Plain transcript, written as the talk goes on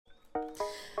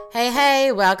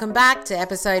Hey, welcome back to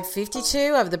episode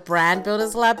 52 of the Brand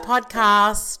Builders Lab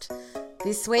podcast.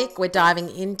 This week we're diving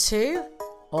into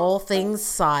all things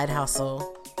side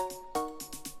hustle.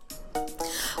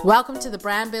 Welcome to the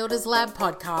Brand Builders Lab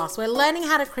podcast. We're learning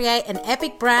how to create an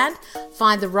epic brand,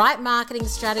 find the right marketing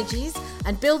strategies,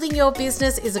 and building your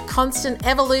business is a constant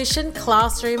evolution,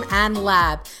 classroom, and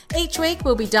lab. Each week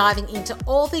we'll be diving into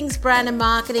all things brand and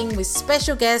marketing with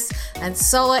special guests and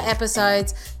solo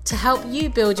episodes to help you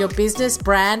build your business,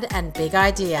 brand, and big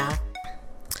idea.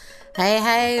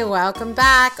 Hey, welcome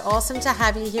back. Awesome to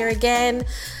have you here again.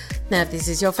 Now, if this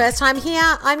is your first time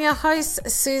here, I'm your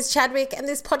host, Suze Chadwick, and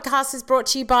this podcast is brought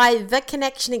to you by The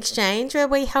Connection Exchange, where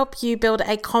we help you build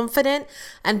a confident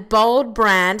and bold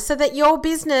brand so that your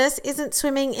business isn't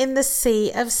swimming in the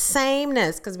sea of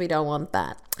sameness, because we don't want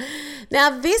that.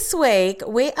 Now, this week,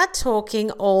 we are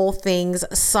talking all things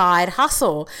side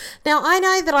hustle. Now, I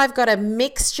know that I've got a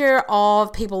mixture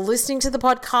of people listening to the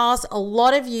podcast. A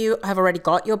lot of you have already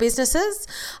got your businesses.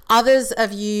 Others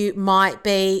of you might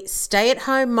be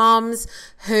stay-at-home moms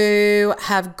who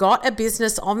have got a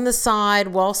business on the side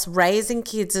whilst raising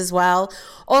kids as well.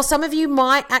 Or some of you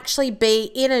might actually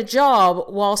be in a job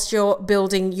whilst you're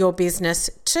building your business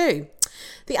too.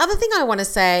 The other thing I want to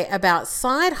say about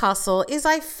side hustle is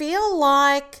I feel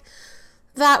like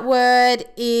that word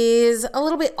is a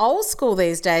little bit old school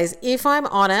these days, if I'm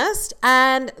honest.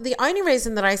 And the only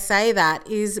reason that I say that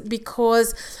is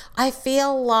because I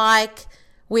feel like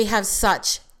we have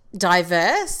such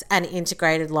diverse and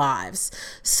integrated lives.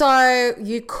 So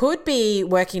you could be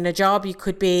working a job, you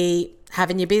could be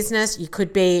having your business, you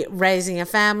could be raising a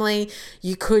family,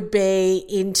 you could be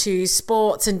into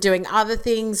sports and doing other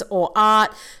things or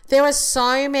art. There are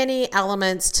so many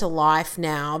elements to life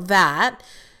now that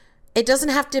it doesn't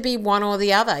have to be one or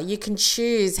the other. You can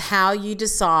choose how you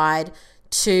decide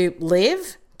to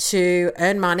live, to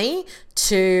earn money,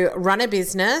 to run a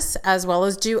business, as well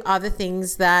as do other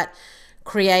things that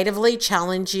creatively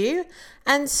challenge you.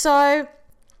 And so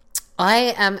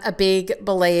I am a big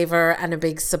believer and a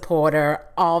big supporter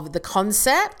of the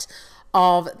concept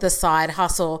of the side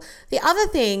hustle. The other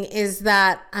thing is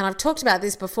that, and I've talked about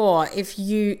this before, if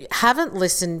you haven't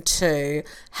listened to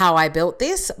How I Built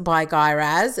This by Guy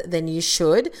Raz, then you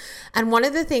should. And one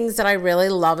of the things that I really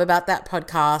love about that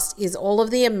podcast is all of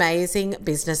the amazing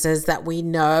businesses that we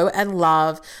know and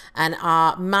love and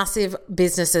are massive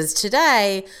businesses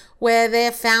today, where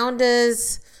their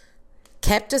founders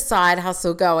kept a side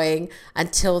hustle going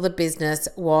until the business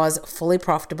was fully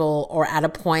profitable or at a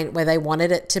point where they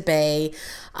wanted it to be.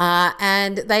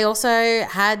 And they also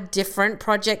had different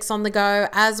projects on the go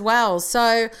as well.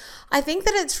 So I think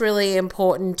that it's really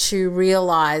important to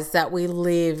realize that we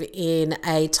live in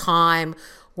a time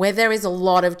where there is a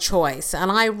lot of choice.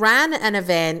 And I ran an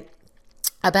event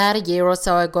about a year or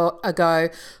so ago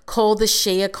called the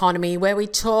She Economy, where we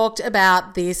talked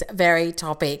about this very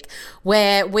topic,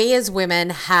 where we as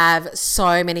women have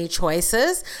so many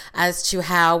choices as to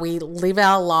how we live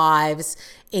our lives,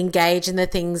 engage in the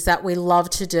things that we love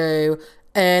to do,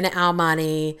 earn our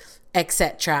money,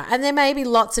 etc. And there may be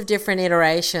lots of different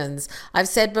iterations. I've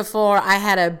said before, I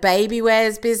had a baby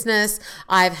wears business.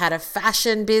 I've had a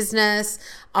fashion business.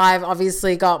 I've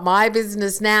obviously got my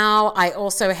business now. I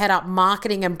also head up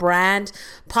marketing and brand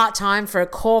part-time for a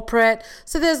corporate.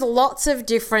 So there's lots of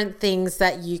different things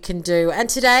that you can do. And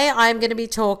today I'm going to be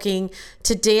talking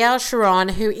to DL Sharon,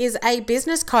 who is a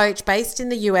business coach based in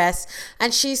the US,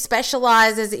 and she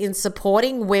specializes in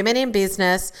supporting women in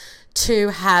business to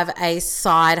have a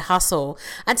side hustle.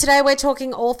 And today we're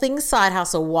talking all things side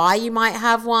hustle, why you might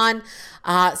have one,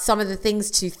 some of the things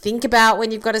to think about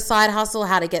when you've got a side hustle,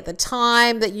 how to get the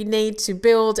time that you need to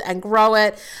build and grow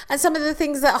it, and some of the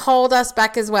things that hold us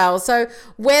back as well. So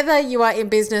whether you are in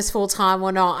business full time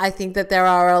or not, I think that there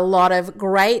are a lot of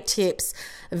great tips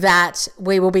that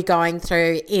we will be going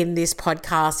through in this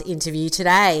podcast interview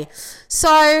today.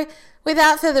 So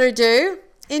without further ado,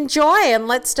 enjoy and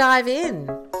let's dive in.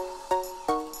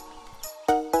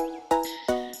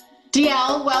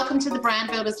 DL, welcome to the Brand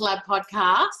Builders Lab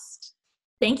podcast.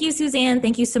 Thank you, Suzanne.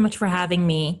 Thank you so much for having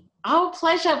me. Oh,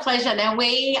 pleasure. Now,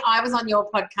 I was on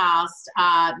your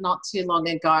podcast not too long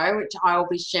ago, which I will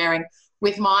be sharing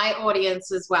with my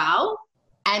audience as well.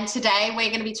 And today we're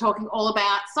going to be talking all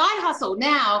about side hustle.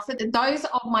 Now, for those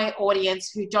of my audience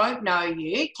who don't know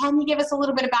you, can you give us a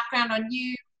little bit of background on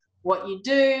you, what you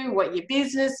do, what your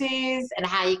business is, and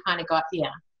how you kind of got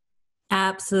here?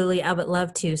 Absolutely. I would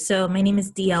love to. So my name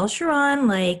is DL Sharon.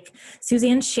 Like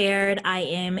Suzanne shared, I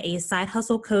am a side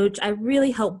hustle coach. I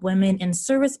really help women in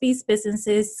service-based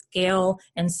businesses scale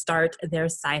and start their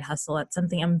side hustle. It's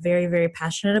something I'm very, very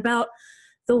passionate about.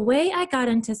 The way I got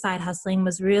into side hustling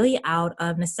was really out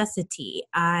of necessity.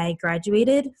 I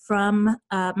graduated from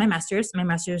my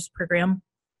master's program.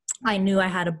 I knew I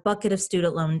had a bucket of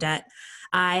student loan debt.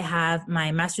 I have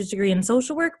my master's degree in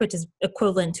social work, which is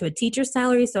equivalent to a teacher's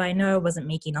salary. So I know I wasn't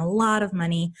making a lot of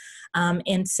money.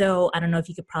 And so I don't know if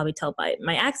you could probably tell by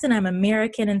my accent, I'm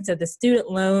American. And so the student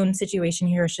loan situation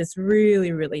here is just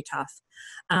really, really tough.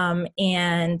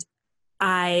 And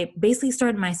I basically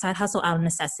started my side hustle out of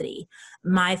necessity.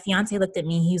 My fiance looked at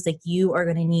me. He was like, you are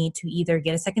going to need to either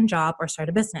get a second job or start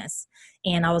a business.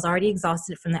 And I was already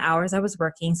exhausted from the hours I was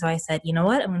working. So I said, you know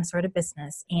what? I'm going to start a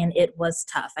business. And it was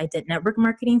tough. I did network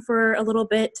marketing for a little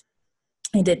bit.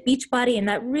 I did Beachbody, and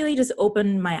that really just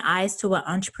opened my eyes to what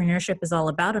entrepreneurship is all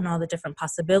about and all the different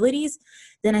possibilities.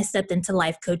 Then I stepped into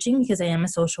life coaching because I am a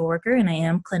social worker and I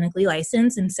am clinically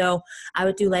licensed. And so I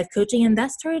would do life coaching, and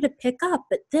that started to pick up.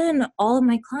 But then all of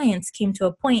my clients came to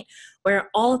a point where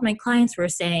all of my clients were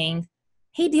saying,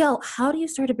 hey, DL, how do you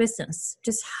start a business?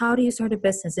 Just how do you start a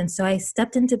business? And so I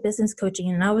stepped into business coaching,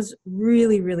 and I was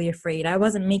really, really afraid. I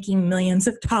wasn't making millions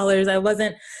of dollars. I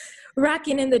wasn't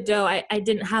racking in the dough. I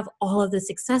didn't have all of the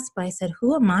success, but I said,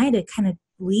 who am I to kind of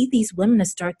lead these women to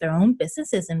start their own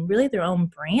businesses and really their own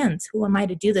brands? Who am I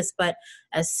to do this? But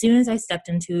as soon as I stepped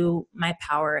into my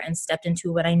power and stepped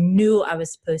into what I knew I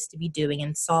was supposed to be doing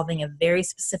and solving a very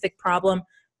specific problem,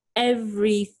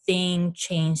 everything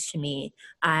changed to me.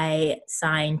 I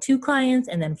signed 2 clients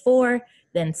and then 4,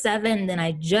 then 7. Then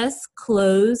I just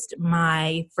closed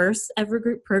my first ever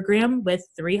group program with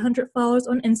 300 followers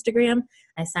on Instagram.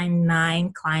 I signed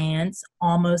 9 clients,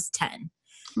 almost 10.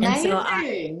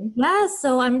 Amazing.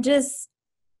 So I'm just,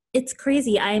 it's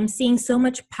crazy. I am seeing so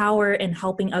much power in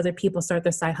helping other people start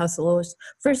their side hustles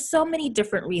for so many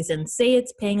different reasons. Say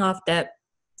it's paying off debt.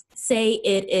 Say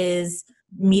it is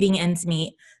meeting ends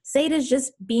meet. Say it is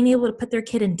just being able to put their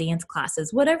kid in dance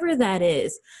classes, whatever that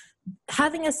is.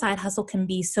 Having a side hustle can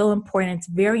be so important. It's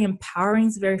very empowering.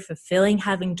 It's very fulfilling,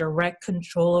 having direct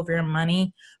control over your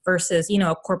money versus,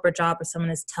 a corporate job where someone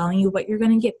is telling you what you're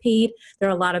going to get paid. There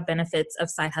are a lot of benefits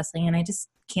of side hustling, and I just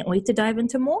can't wait to dive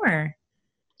into more.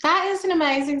 That is an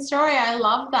amazing story. I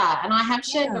love that. And I have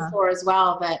shared before as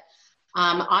well that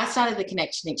I started the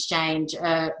Connection Exchange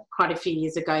quite a few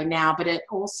years ago now, but it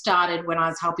all started when I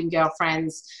was helping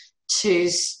girlfriends to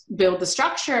build the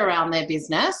structure around their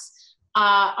business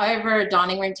over a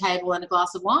dining room table and a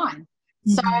glass of wine.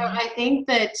 Mm-hmm. So I think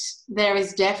that there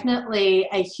is definitely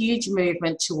a huge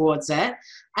movement towards it.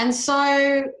 And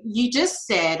so you just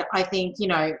said, I think,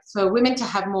 for women to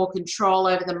have more control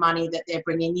over the money that they're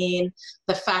bringing in,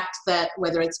 the fact that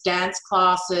whether it's dance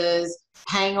classes,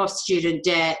 paying off student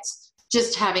debts,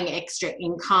 just having extra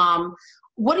income.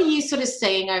 What are you sort of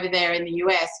seeing over there in the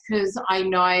US? Because I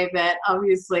know that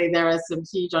obviously there are some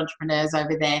huge entrepreneurs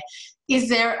over there. Is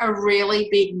there a really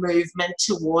big movement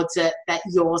towards it that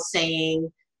you're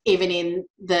seeing even in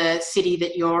the city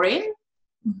that you're in?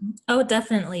 Oh,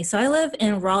 definitely. So I live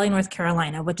in Raleigh, North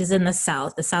Carolina, which is in the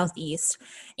Southeast.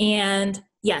 And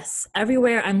yes,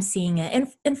 everywhere I'm seeing it.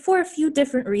 And for a few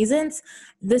different reasons,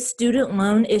 the student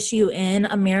loan issue in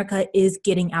America is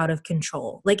getting out of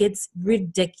control. Like, it's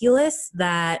ridiculous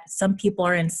that some people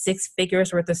are in 6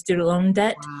 figures worth of student loan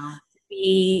debt. Wow. To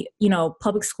be,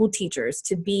 public school teachers,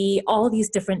 to be all these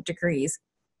different degrees.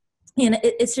 And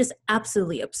it's just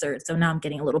absolutely absurd. So now I'm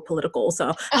getting a little political,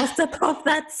 so I'll step off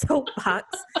that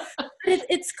soapbox.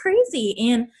 It's crazy.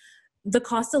 And the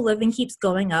cost of living keeps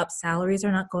going up. Salaries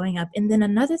are not going up. And then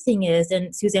another thing is,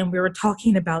 and Suzanne, we were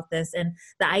talking about this, and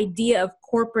the idea of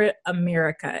corporate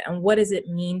America and what does it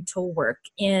mean to work.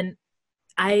 And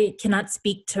I cannot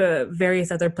speak to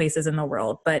various other places in the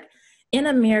world, but in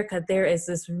America, there's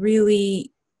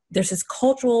this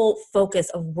cultural focus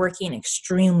of working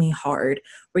extremely hard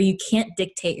where you can't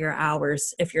dictate your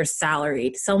hours if you're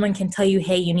salaried. Someone can tell you,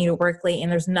 hey, you need to work late,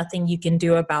 and there's nothing you can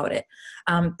do about it.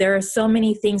 There are so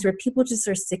many things where people just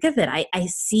are sick of it. I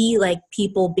see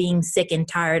people being sick and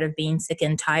tired of being sick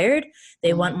and tired.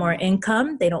 They want more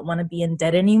income. They don't want to be in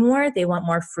debt anymore. They want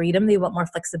more freedom. They want more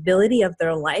flexibility of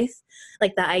their life.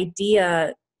 Like the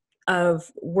idea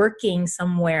of working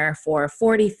somewhere for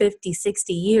 40, 50,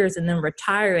 60 years and then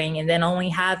retiring and then only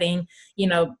having,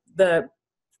 the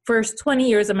first 20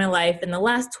 years of my life and the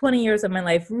last 20 years of my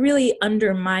life really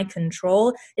under my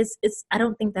control. I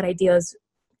don't think that idea is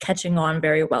catching on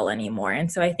very well anymore.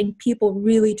 And so I think people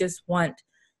really just want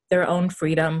their own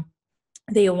freedom.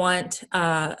 They want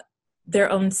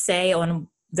their own say on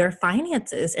their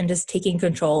finances and just taking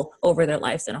control over their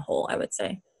lives in a whole, I would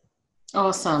say.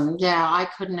 Awesome. Yeah, I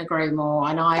couldn't agree more.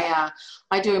 And I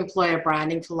do employer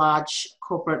branding for large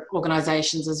corporate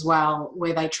organizations as well,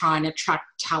 where they try and attract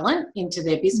talent into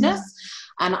their business.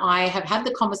 And I have had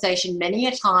the conversation many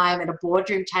a time at a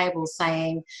boardroom table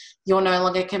saying, you're no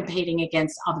longer competing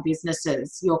against other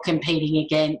businesses. You're competing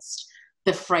against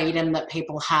the freedom that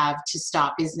people have to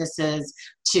start businesses,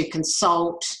 to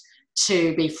consult,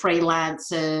 to be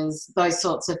freelancers, those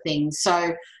sorts of things.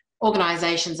 So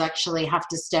organisations actually have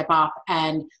to step up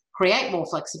and create more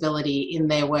flexibility in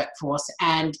their workforce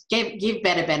and give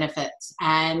better benefits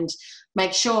and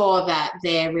make sure that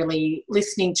they're really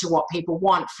listening to what people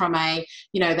want from they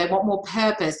want more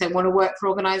purpose. They want to work for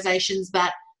organisations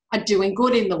that are doing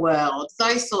good in the world,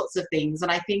 those sorts of things.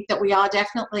 And I think that we are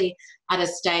definitely at a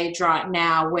stage right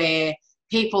now where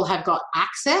people have got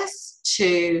access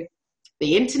to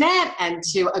the internet and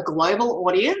to a global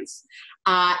audience.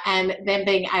 And them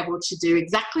being able to do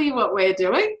exactly what we're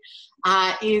doing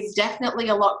is definitely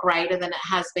a lot greater than it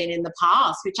has been in the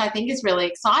past, which I think is really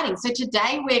exciting. So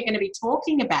today we're going to be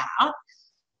talking about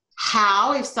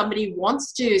how, if somebody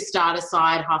wants to start a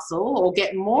side hustle or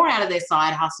get more out of their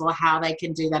side hustle, how they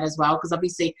can do that as well, because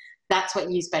obviously that's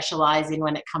what you specialise in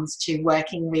when it comes to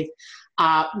working with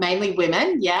mainly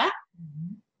women, yeah?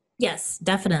 Yes,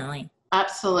 definitely.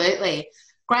 Absolutely.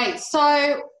 Great.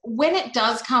 So when it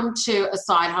does come to a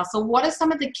side hustle, what are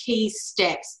some of the key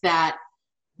steps that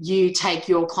you take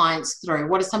your clients through?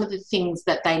 What are some of the things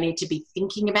that they need to be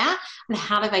thinking about, and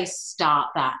how do they start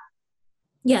that?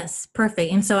 Yes,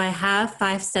 perfect. And so I have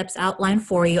 5 steps outlined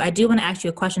for you. I do want to ask you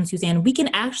a question, Suzanne. We can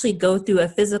actually go through a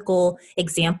physical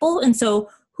example. And so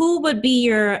who would be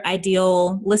your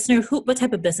ideal listener? What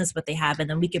type of business would they have? And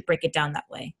then we could break it down that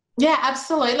way. Yeah,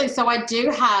 absolutely. So I do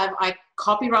have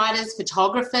copywriters,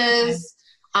 photographers,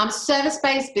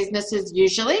 service-based businesses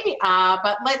usually,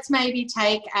 but let's maybe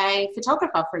take a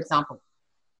photographer, for example.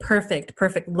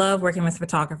 Perfect. Love working with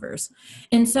photographers.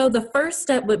 And so the first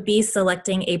step would be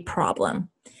selecting a problem.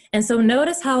 And so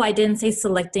notice how I didn't say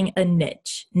selecting a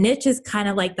niche. Niche is kind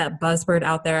of like that buzzword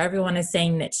out there. Everyone is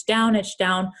saying niche down, niche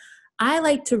down. I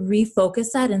like to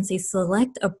refocus that and say,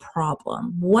 select a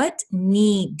problem. What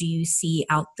need do you see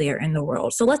out there in the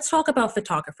world? So let's talk about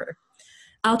photographer.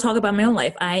 I'll talk about my own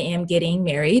life. I am getting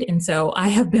married, and so I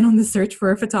have been on the search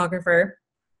for a photographer.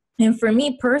 And for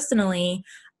me personally,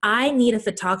 I need a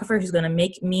photographer who's going to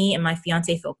make me and my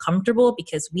fiance feel comfortable,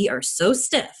 because we are so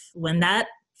stiff. When that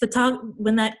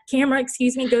camera,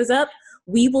 goes up,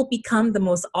 we will become the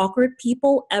most awkward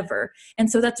people ever. And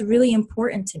so that's really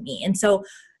important to me. And so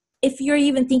if you're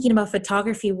even thinking about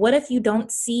photography, what if you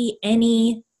don't see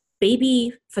any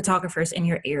baby photographers in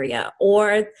your area?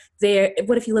 Or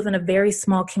what if you live in a very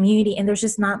small community and there's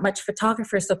just not much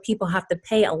photographers, so people have to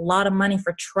pay a lot of money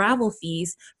for travel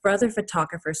fees for other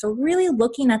photographers? So really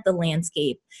looking at the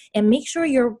landscape and make sure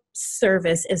your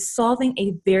service is solving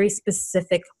a very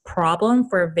specific problem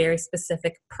for a very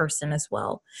specific person as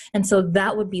well. And so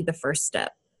that would be the first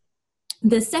step.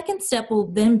 The second step will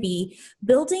then be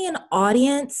building an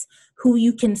audience who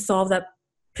you can solve that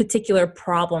particular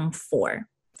problem for.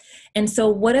 And so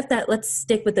what if let's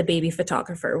stick with the baby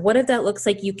photographer. What if that looks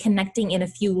like you connecting in a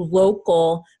few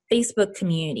local Facebook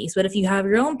communities? What if you have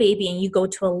your own baby and you go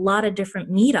to a lot of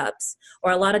different meetups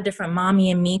or a lot of different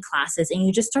mommy and me classes, and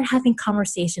you just start having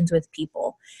conversations with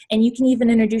people? And you can even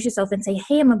introduce yourself and say,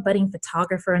 hey, I'm a budding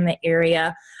photographer in the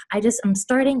area. I'm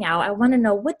starting out. I want to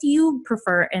know, what do you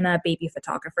prefer in a baby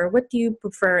photographer? What do you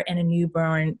prefer in a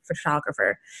newborn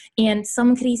photographer? And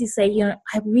someone could easily say,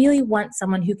 I really want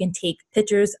someone who can take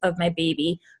pictures of my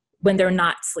baby when they're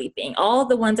not sleeping. All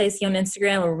the ones I see on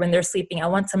Instagram, or when they're sleeping, I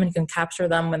want someone who can capture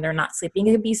them when they're not sleeping.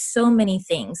 It could be so many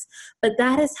things, but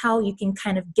that is how you can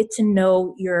kind of get to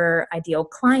know your ideal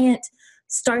client,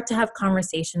 start to have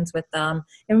conversations with them,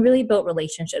 and really build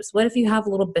relationships. What if you have a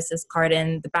little business card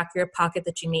in the back of your pocket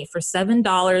that you made for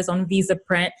 $7 on Visa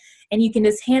print, and you can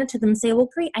just hand it to them and say, well,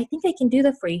 great, I think I can do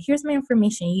that for you. Here's my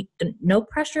information. No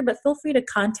pressure, but feel free to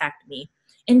contact me.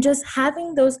 And just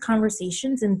having those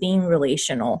conversations and being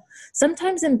relational.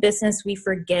 Sometimes in business, we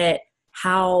forget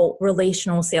how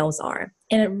relational sales are.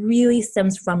 And it really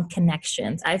stems from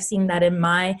connections. I've seen that in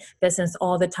my business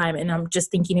all the time. And I'm just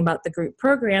thinking about the group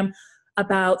program.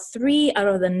 About 3 out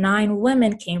of the 9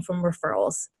 women came from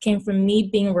referrals, came from me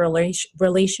being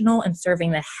relational and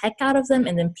serving the heck out of them,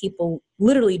 and then people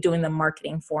literally doing the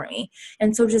marketing for me.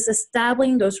 And so just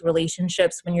establishing those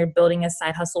relationships when you're building a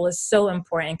side hustle is so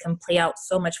important and can play out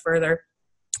so much further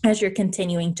as you're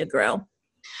continuing to grow.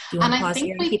 And I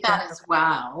think with that as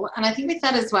well,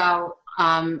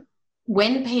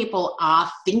 when people are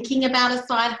thinking about a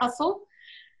side hustle,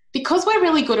 because we're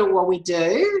really good at what we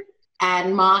do,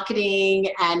 and marketing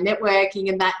and networking,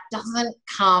 and that doesn't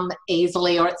come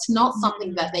easily, or it's not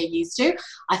something that they're used to.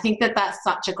 I think that that's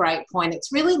such a great point.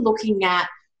 It's really looking at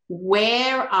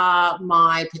where are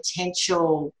my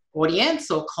potential audience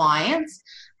or clients?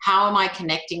 How am I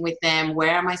connecting with them?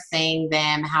 Where am I seeing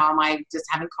them? How am I just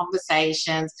having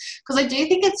conversations? Because I do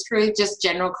think it's through just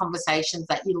general conversations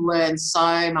that you learn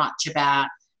so much about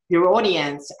your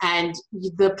audience, and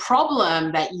the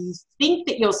problem that you think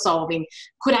that you're solving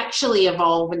could actually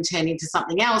evolve and turn into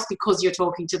something else because you're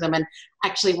talking to them, and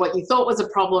actually what you thought was a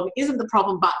problem isn't the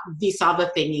problem, but this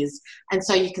other thing is. And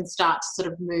so you can start to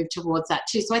sort of move towards that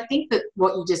too. So I think that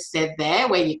what you just said there,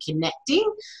 where you're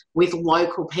connecting with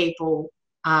local people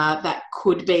that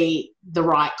could be the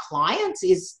right clients,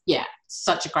 is, yeah,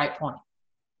 such a great point.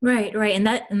 Right. And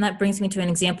that brings me to an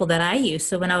example that I use.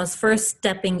 So when I was first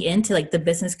stepping into like the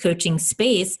business coaching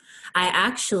space, I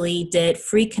actually did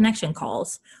free connection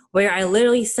calls where I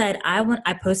literally said,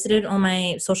 I posted it on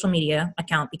my social media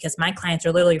account because my clients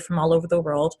are literally from all over the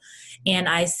world. And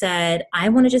I said, I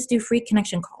want to just do free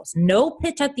connection calls. No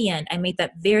pitch at the end. I made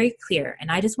that very clear.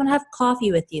 And I just want to have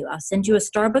coffee with you. I'll send you a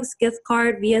Starbucks gift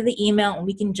card via the email and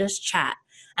we can just chat.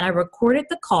 And I recorded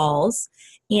the calls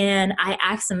and I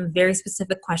asked them very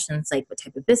specific questions like, what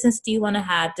type of business do you want to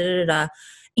have?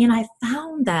 And I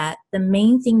found that the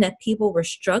main thing that people were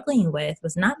struggling with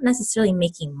was not necessarily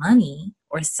making money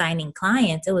or signing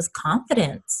clients. It was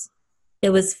confidence.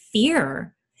 It was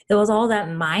fear. It was all that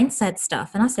mindset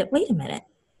stuff. And I said, wait a minute,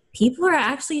 people are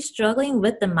actually struggling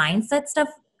with the mindset stuff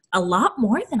a lot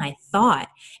more than I thought.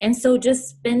 And so just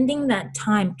spending that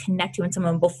time connecting with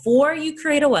someone before you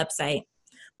create a website,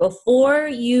 before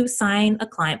you sign a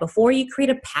client, before you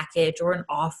create a package or an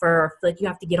offer, or feel like you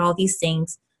have to get all these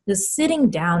things, just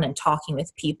sitting down and talking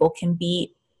with people can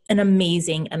be an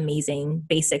amazing, amazing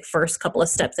basic first couple of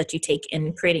steps that you take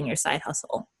in creating your side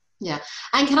hustle. Yeah.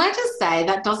 And can I just say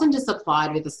that doesn't just apply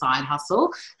with a side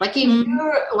hustle. Like if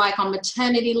you're like on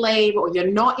maternity leave, or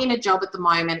you're not in a job at the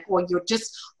moment, or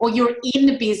you're in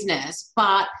the business,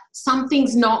 but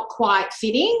something's not quite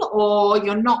fitting, or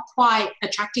you're not quite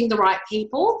attracting the right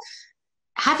people,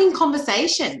 having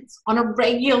conversations on a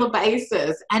regular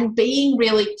basis and being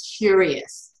really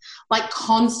curious, like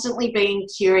constantly being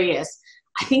curious,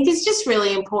 I think is just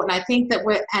really important. I think that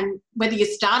whether you're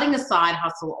starting a side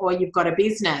hustle or you've got a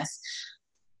business,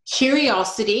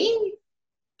 curiosity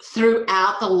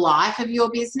throughout the life of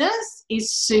your business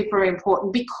is super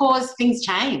important because things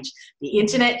change. The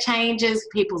internet changes,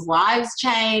 people's lives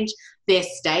change, their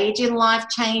stage in life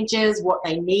changes, what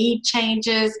they need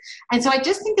changes. And so I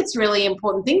just think it's really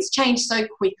important. Things change so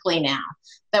quickly now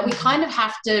that we kind of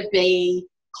have to be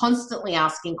constantly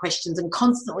asking questions and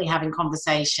constantly having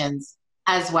conversations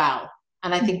as well.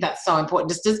 And I think that's so important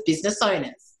just as business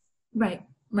owners. Right,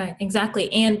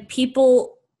 exactly. And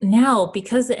people now,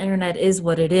 because the internet is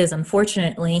what it is,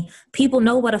 unfortunately, people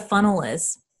know what a funnel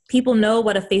is. People know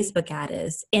what a Facebook ad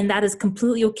is. And that is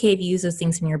completely okay if you use those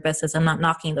things in your business. I'm not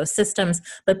knocking those systems,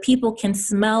 but people can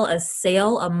smell a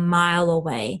sale a mile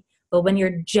away. But when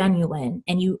you're genuine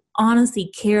and you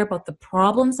honestly care about the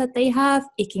problems that they have,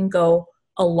 it can go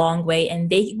a long way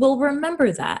and they will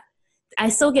remember that. I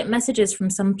still get messages from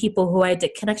some people who I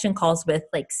did connection calls with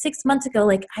like 6 months ago.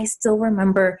 Like, I still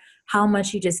remember how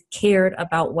much you just cared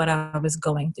about what I was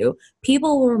going through.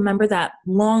 People will remember that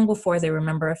long before they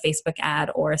remember a Facebook ad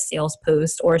or a sales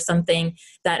post or something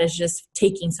that is just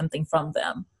taking something from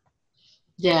them.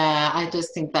 Yeah, I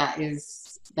just think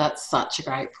that's such a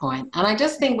great point. And I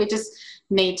just think we just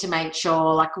need to make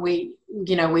sure, like we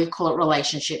call it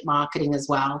relationship marketing as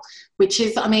well, which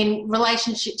is,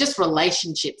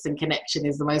 relationships and connection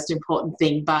is the most important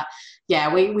thing. But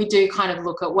yeah, we do kind of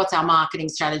look at what's our marketing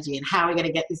strategy and how we're going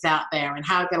to get this out there and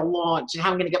how we're going to launch and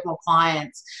how we're going to get more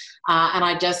clients. And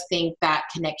I just think that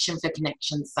connection for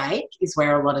connection's sake is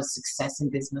where a lot of success in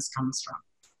business comes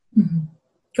from. Mm-hmm.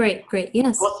 Great.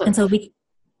 Yes. Awesome. And so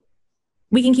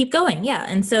we can keep going. Yeah.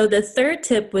 And so the third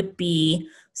tip would be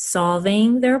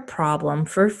solving their problem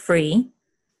for free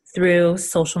through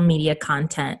social media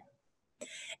content.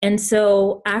 And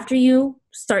so after you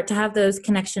start to have those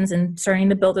connections and starting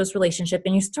to build those relationships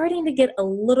and you're starting to get a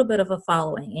little bit of a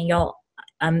following, and y'all,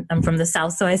 I'm from the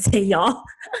South, so I say y'all,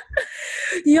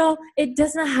 it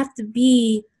does not have to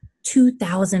be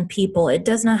 2,000 people. It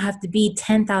does not have to be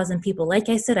 10,000 people. Like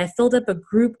I said, I filled up a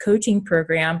group coaching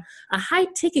program, a high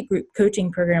ticket group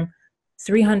coaching program,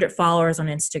 300 followers on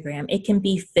Instagram. It can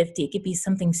be 50. It could be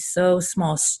something so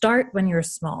small. Start when you're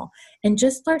small and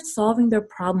just start solving their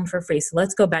problem for free. So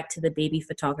let's go back to the baby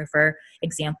photographer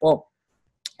example.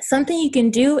 Something you can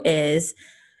do is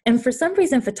And for some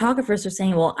reason, photographers are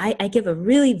saying, well, I give a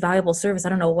really valuable service. I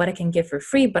don't know what I can give for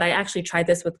free, but I actually tried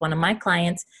this with one of my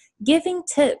clients, giving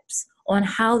tips on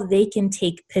how they can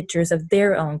take pictures of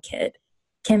their own kid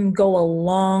can go a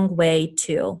long way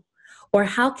too. Or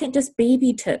how can just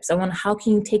baby tips on how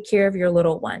can you take care of your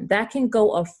little one? That can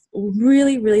go a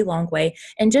really, really long way.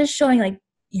 And just showing like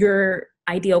your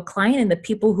ideal client and the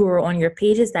people who are on your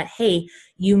pages that, hey,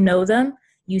 you know them,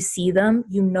 you see them,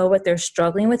 you know what they're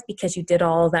struggling with because you did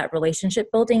all of that relationship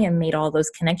building and made all those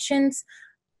connections.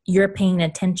 You're paying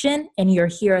attention and you're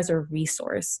here as a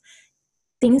resource.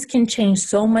 Things can change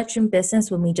so much in business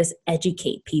when we just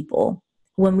educate people,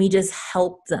 when we just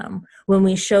help them, when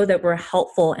we show that we're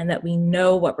helpful and that we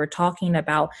know what we're talking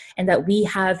about and that we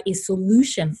have a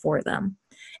solution for them.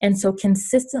 And so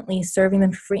consistently serving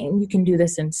them free, and you can do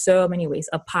this in so many ways,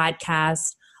 a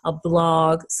podcast, a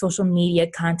blog, social media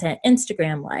content,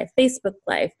 Instagram Live, Facebook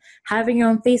Live, having your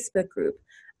own Facebook group.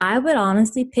 I would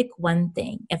honestly pick one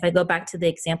thing. If I go back to the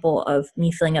example of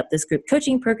me filling up this group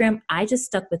coaching program, I just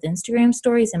stuck with Instagram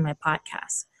stories and my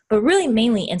podcast, but really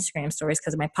mainly Instagram stories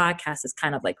because my podcast is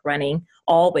kind of like running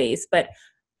always. But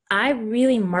I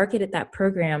really marketed that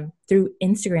program through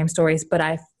Instagram stories, but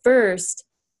I first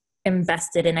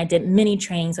invested and I did mini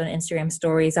trainings on Instagram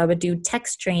stories. I would do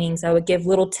text trainings. I would give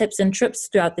little tips and trips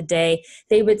throughout the day.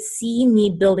 They would see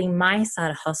me building my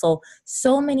side hustle.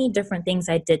 So many different things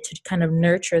I did to kind of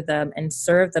nurture them and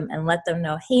serve them and let them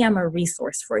know, hey, I'm a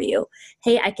resource for you.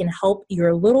 Hey, I can help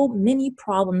your little mini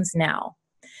problems now.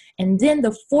 And then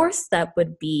the fourth step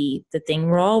would be the thing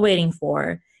we're all waiting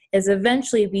for is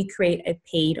eventually we create a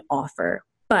paid offer.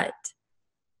 But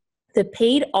the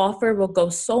paid offer will go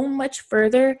so much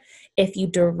further if you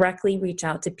directly reach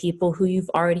out to people who you've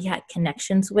already had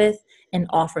connections with and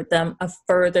offered them a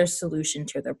further solution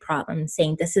to their problem,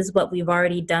 saying this is what we've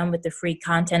already done with the free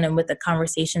content and with the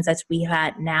conversations that we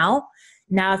had now.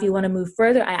 Now, if you want to move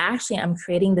further, I'm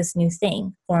creating this new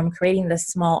thing, or I'm creating this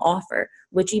small offer.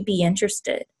 Would you be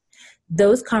interested?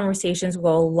 Those conversations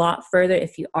go a lot further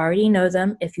if you already know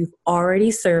them, if you've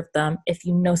already served them, if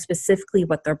you know specifically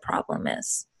what their problem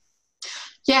is.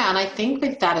 Yeah, and I think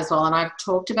with that as well, and I've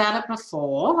talked about it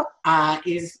before,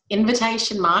 is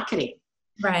invitation marketing.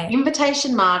 Right.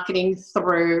 Invitation marketing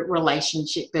through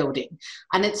relationship building.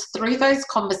 And it's through those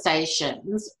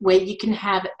conversations where you can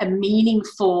have a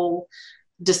meaningful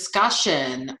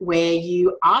discussion where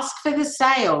you ask for the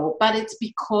sale, but it's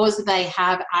because they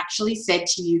have actually said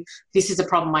to you, this is a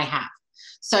problem I have.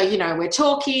 So, we're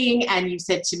talking and you've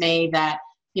said to me that,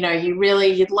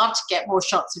 you'd love to get more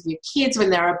shots of your kids when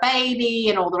they're a baby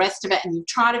and all the rest of it. And you've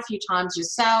tried a few times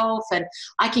yourself and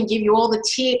I can give you all the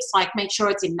tips, like make sure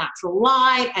it's in natural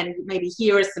light and maybe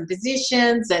here are some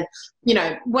positions and,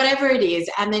 whatever it is.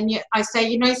 And then I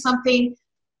say, something,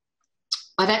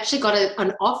 I've actually got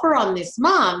an offer on this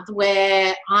month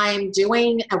where I'm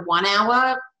doing a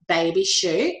 1-hour baby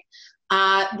shoot.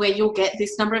 Where you'll get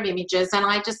this number of images. And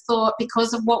I just thought,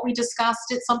 because of what we discussed,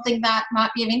 it's something that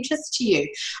might be of interest to you.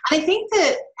 And I think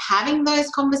that having those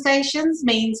conversations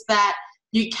means that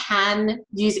you can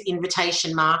use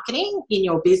invitation marketing in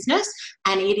your business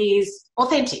and it is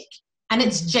authentic and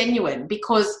it's genuine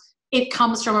because it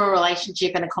comes from a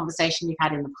relationship and a conversation you've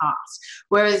had in the past.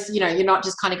 Whereas, you're not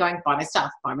just kind of going, buy my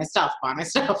stuff, buy my stuff, buy my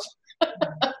stuff.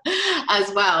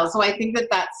 As well. So I think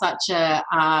that's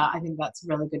I think that's a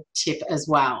really good tip as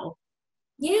well.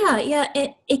 Yeah.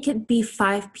 It could be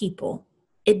 5 people.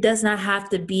 It does not have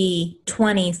to be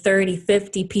 20, 30,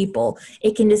 50 people.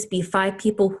 It can just be 5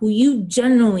 people who you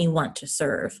genuinely want to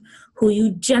serve, who you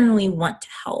genuinely want to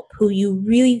help, who you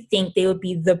really think they would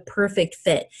be the perfect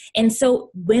fit. And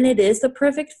so when it is the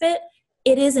perfect fit,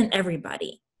 it isn't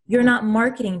everybody. You're not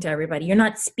marketing to everybody. You're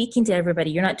not speaking to everybody.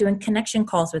 You're not doing connection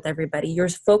calls with everybody. You're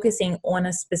focusing on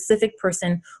a specific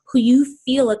person who you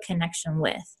feel a connection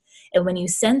with. And when you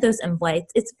send those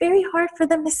invites, it's very hard for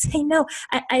them to say no.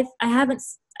 I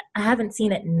haven't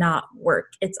seen it not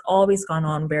work. It's always gone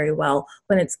on very well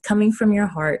when it's coming from your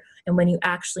heart and when you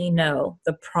actually know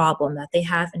the problem that they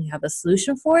have and you have a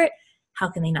solution for it. How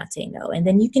can they not say no? And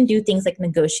then you can do things like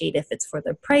negotiate if it's for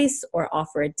the price or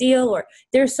offer a deal, or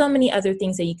there are so many other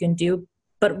things that you can do,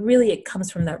 but really it comes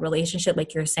from that relationship,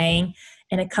 like you're saying,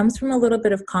 and it comes from a little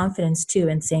bit of confidence too,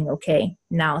 and saying, okay,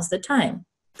 now's the time.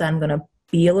 So I'm going to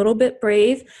be a little bit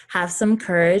brave, have some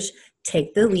courage,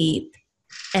 take the leap,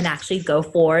 and actually go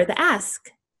for the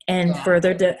ask and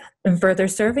further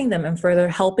serving them and further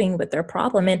helping with their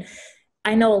problem. And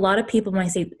I know a lot of people might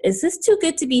say, is this too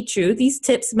good to be true? These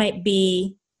tips might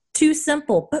be too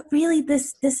simple, but really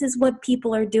this is what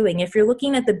people are doing. If you're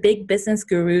looking at the big business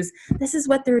gurus, this is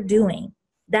what they're doing.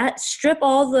 that strip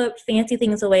all the fancy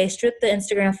things away, strip the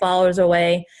Instagram followers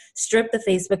away, strip the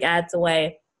Facebook ads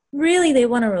away. Really, they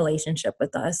want a relationship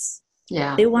with us.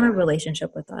 Yeah. They want a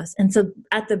relationship with us. And so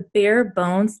at the bare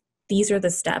bones, these are the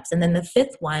steps. And then the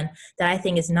fifth one that I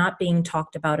think is not being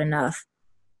talked about enough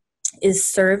is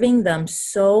serving them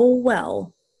so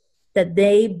well that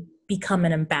they become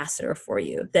an ambassador for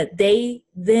you, that they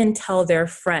then tell their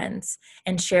friends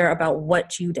and share about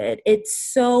what you did. It's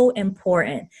so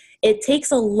important. It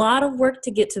takes a lot of work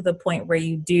to get to the point where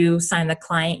you do sign the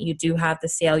client, you do have the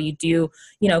sale, you do,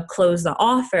 close the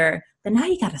offer, but now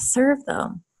you got to serve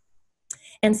them.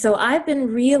 And so I've been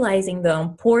realizing the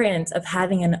importance of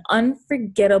having an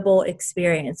unforgettable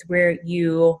experience where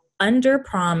you under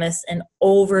promise and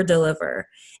over deliver,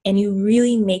 and you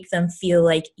really make them feel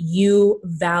like you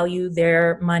value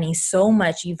their money so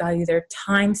much, you value their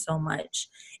time so much,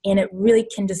 and it really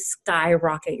can just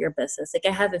skyrocket your business. Like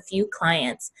I have a few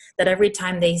clients that every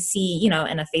time they see, in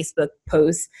a Facebook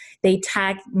post, they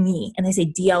tag me and they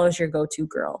say, DL is your go-to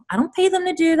girl. I don't pay them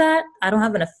to do that. I don't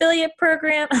have an affiliate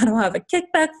program. I don't have a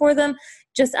kickback for them.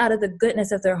 Just out of the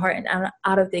goodness of their heart and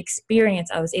out of the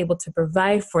experience I was able to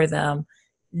provide for them,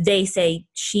 they say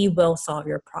she will solve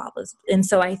your problems. And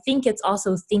so I think it's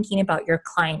also thinking about your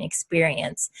client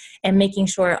experience and making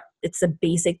sure it's the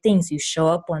basic things. You show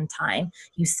up on time,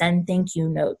 you send thank you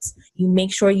notes, you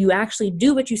make sure you actually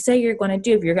do what you say you're going to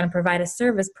do. If you're going to provide a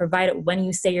service, provide it when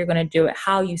you say you're going to do it,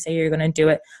 how you say you're going to do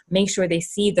it. Make sure they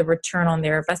see the return on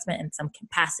their investment in some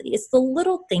capacity. It's the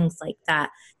little things like that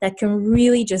that can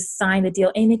really just sign the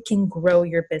deal, and it can grow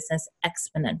your business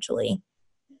exponentially.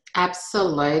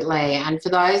 Absolutely. And for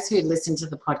those who listen to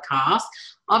the podcast,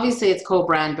 obviously it's called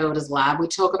Brand Builders Lab. We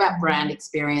talk about brand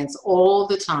experience all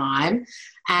the time,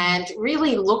 and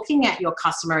really looking at your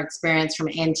customer experience from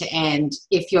end to end,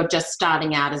 if you're just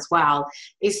starting out as well,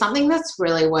 is something that's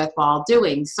really worthwhile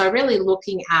doing. So really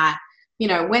looking at,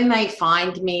 when they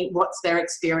find me, what's their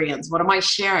experience? What am I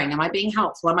sharing? Am I being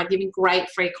helpful? Am I giving great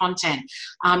free content?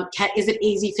 Is it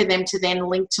easy for them to then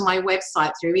link to my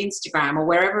website through Instagram or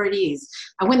wherever it is?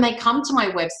 And when they come to my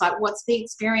website, what's the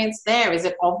experience there? Is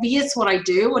it obvious what I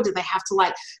do, or do they have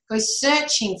to go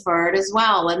searching for it as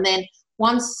well? And then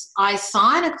once I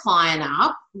sign a client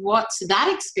up, what's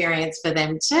that experience for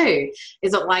them too?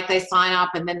 Is it like they sign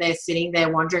up and then they're sitting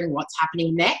there wondering what's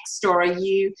happening next? Or are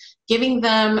you giving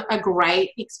them a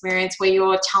great experience where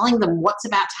you're telling them what's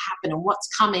about to happen and what's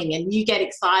coming, and you get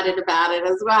excited about it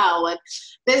as well? And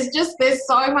there's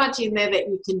so much in there that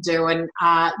you can do. And,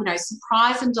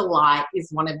 surprise and delight is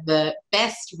one of the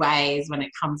best ways when it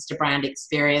comes to brand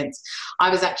experience. I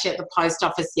was actually at the post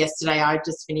office yesterday. I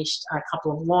just finished a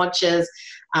couple of launches.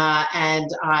 And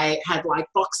I had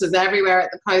boxes everywhere at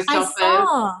the post office.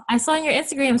 I saw in your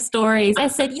Instagram stories. I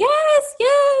said, yes.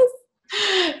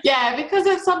 Yeah, because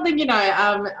it's something,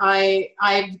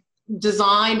 I've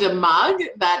designed a mug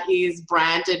that is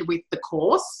branded with the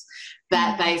course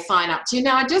that they sign up to.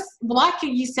 Now, just like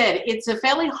you said, it's a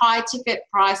fairly high ticket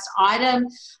priced item,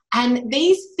 and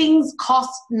these things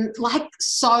cost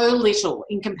so little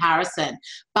in comparison,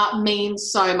 but mean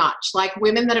so much. Like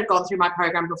women that have gone through my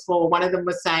program before, one of them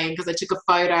was saying, because I took a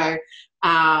photo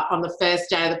on the first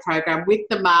day of the program with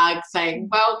the mug saying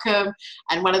welcome,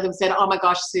 and one of them said, oh my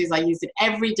gosh, Suze, I use it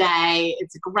every day.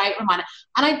 It's a great reminder.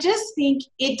 And I just think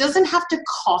it doesn't have to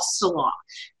cost a lot.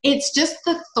 It's just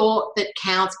the thought that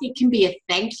counts. It can be a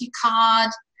thank you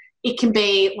card. It can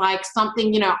be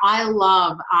something, I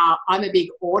love, I'm a big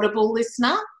Audible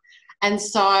listener. And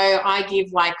so I give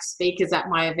speakers at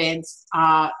my events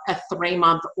a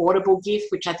 3-month Audible gift,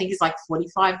 which I think is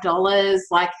 $45.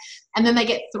 And then they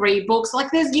get 3 books.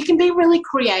 You can be really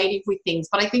creative with things,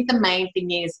 but I think the main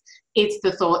thing is it's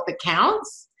the thought that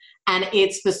counts, and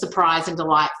it's the surprise and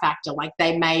delight factor.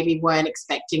 They maybe weren't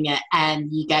expecting it,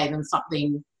 and you gave them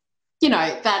something,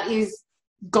 that is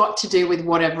got to do with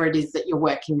whatever it is that you're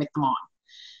working with them on.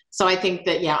 So I think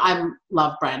that, I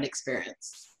love brand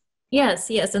experience. Yes.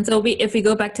 And so if we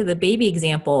go back to the baby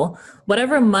example,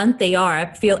 whatever month they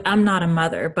are, I'm not a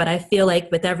mother, but I feel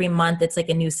like with every month, it's a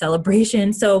new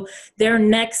celebration. So they're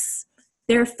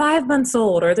 5 months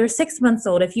old or they're 6 months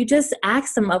old. If you just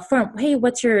ask them up front, hey,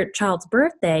 what's your child's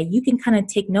birthday? You can kind of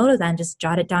take note of that and just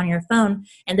jot it down on your phone.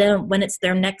 And then when it's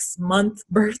their next month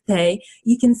birthday,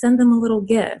 you can send them a little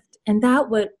gift. And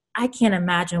I can't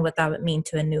imagine what that would mean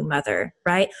to a new mother,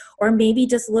 right? Or maybe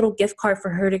just a little gift card for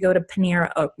her to go to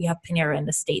Panera. Oh, we have Panera in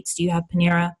the States. Do you have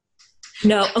Panera?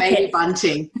 No. Okay. Baby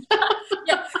bunting.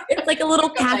 Yeah, it's like a little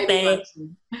cafe.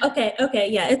 Okay.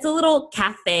 Yeah. It's a little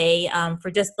cafe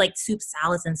for just like soup,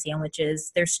 salads, and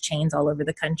sandwiches. There's chains all over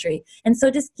the country. And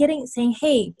so just saying,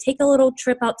 hey, take a little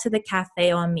trip out to the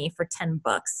cafe on me for $10.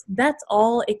 That's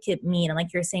all it could mean. And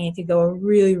like you're saying, it could go a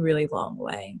really, really long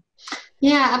way.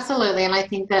 Yeah, absolutely. And I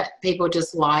think that people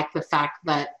just like the fact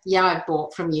that, yeah, I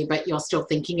bought from you, but you're still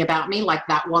thinking about me. Like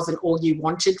that wasn't all you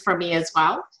wanted from me as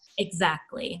well.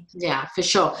 Exactly. Yeah, for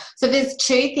sure. So there's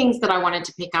two things that I wanted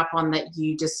to pick up on that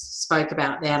you just spoke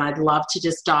about there, and I'd love to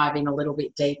just dive in a little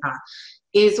bit deeper.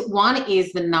 One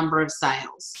is the number of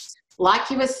sales. Like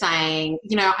you were saying,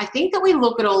 I think that we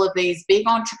look at all of these big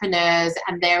entrepreneurs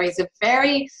and there is a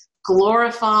very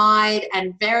glorified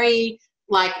and very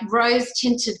like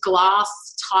rose-tinted glass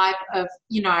type of,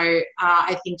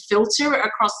 I think filter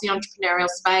across the entrepreneurial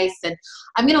space. And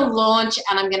I'm going to launch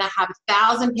and I'm going to have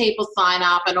 1,000 people sign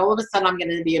up and all of a sudden I'm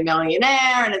going to be a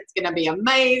millionaire and it's going to be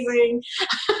amazing.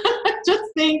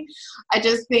 I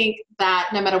just think that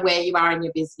no matter where you are in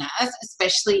your business,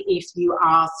 especially if you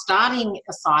are starting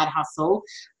a side hustle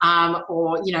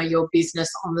or, your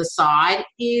business on the side,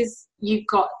 it's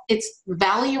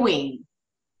valuing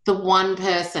the one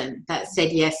person that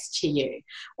said yes to you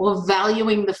or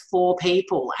valuing the 4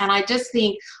 people. And I just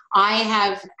think I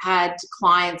have had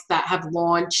clients that have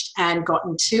launched and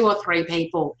gotten 2 or 3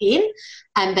 people in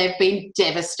and they've been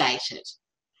devastated.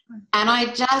 And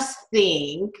I just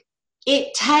think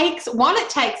it takes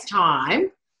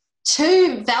time,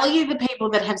 2, value the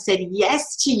people that have said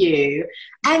yes to you,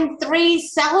 and 3,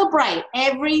 celebrate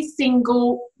every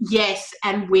single yes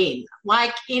and win.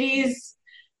 Like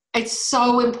it's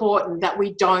so important that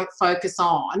we don't focus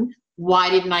on why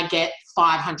didn't I get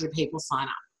 500 people sign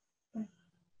up.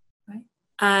 Right.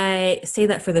 I say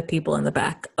that for the people in the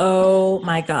back. Oh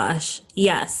my gosh.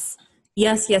 Yes.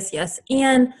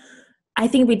 And I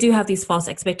think we do have these false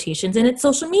expectations, and it's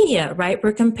social media, right?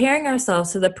 We're comparing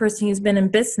ourselves to the person who's been in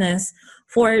business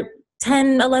for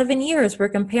 10, 11 years. We're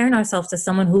comparing ourselves to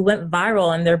someone who went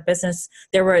viral and their business,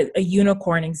 they were a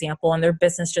unicorn example and their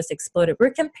business just exploded. We're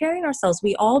comparing ourselves.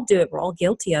 We all do it. We're all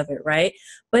guilty of it, right?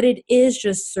 But it is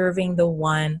just serving the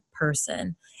one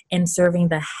person and serving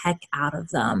the heck out of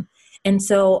them. And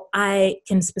so I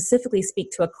can specifically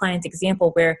speak to a client example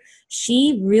where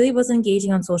she really was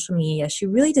engaging on social media. She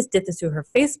really just did this through her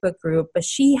Facebook group, but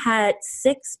she had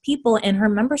 6 people in her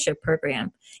membership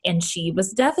program and she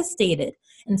was devastated.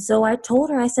 And so I told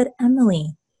her, I said,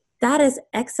 Emily, that is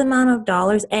X amount of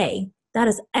dollars. That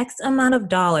is X amount of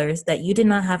dollars that you did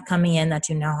not have coming in that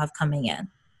you now have coming in.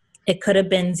 It could have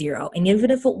been 0. And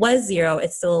even if it was 0,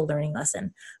 it's still a learning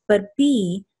lesson. But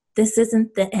B, this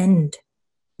isn't the end.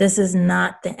 This is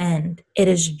not the end. It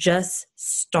is just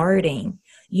starting.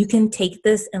 You can take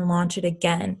this and launch it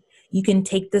again. You can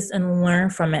take this and learn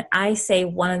from it. I say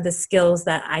one of the skills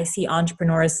that I see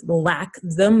entrepreneurs lack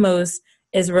the most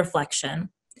is reflection.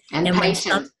 And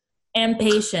patience. And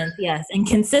patience, yes. And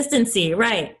consistency,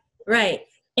 right.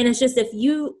 And it's just if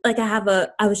you, like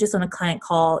I was just on a client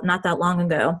call not that long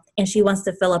ago, and she wants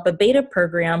to fill up a beta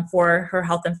program for her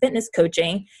health and fitness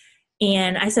coaching.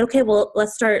 And I said, okay, well,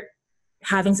 let's start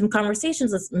having some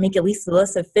conversations. Let's make at least a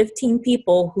list of 15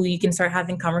 people who you can start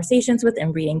having conversations with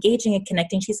and re-engaging and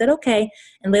connecting. She said, okay.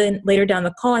 And then later down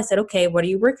the call, I said, okay, what are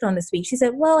you working on this week? She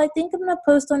said, well, I think I'm going to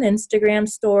post on Instagram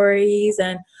stories,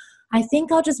 and I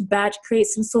think I'll just batch create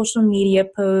some social media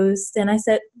posts. And I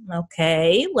said,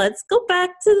 okay, let's go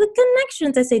back to the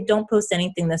connections. I say, don't post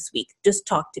anything this week. Just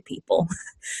talk to people.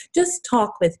 Just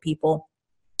talk with people.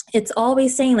 It's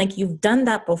always saying like you've done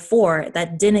that before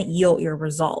that didn't yield your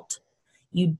result.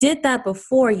 You did that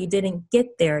before, you didn't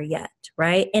get there yet,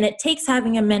 right? And it takes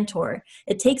having a mentor.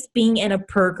 It takes being in a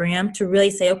program to really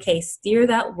say, okay, steer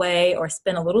that way or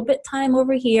spend a little bit time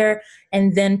over here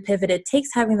and then pivot. It takes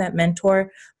having that mentor,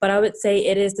 but I would say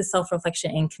it is the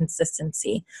self-reflection and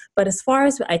consistency. But as far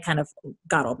as, I kind of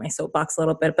got on my soapbox a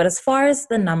little bit, but as far as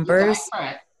the numbers,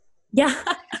 yeah.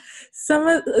 So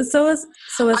as far as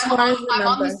the I'm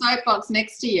on the soapbox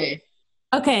next to you.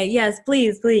 Okay, yes,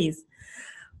 please.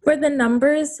 For the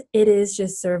numbers, it is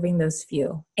just serving those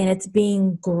few, and it's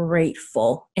being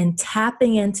grateful and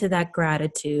tapping into that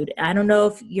gratitude. I don't know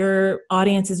if your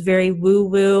audience is very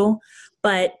woo-woo,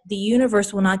 but the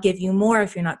universe will not give you more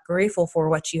if you're not grateful for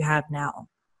what you have now.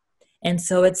 And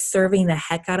so it's serving the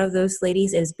heck out of those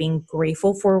ladies. It is being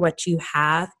grateful for what you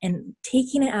have and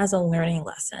taking it as a learning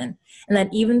lesson. And that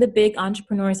even the big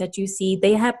entrepreneurs that you see,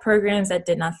 they had programs that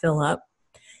did not fill up.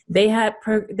 They had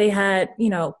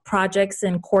projects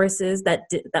and courses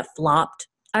that flopped.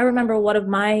 I remember one of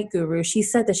my gurus, she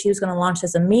said that she was going to launch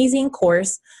this amazing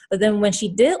course, but then when she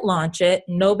did launch it,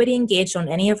 nobody engaged on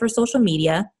any of her social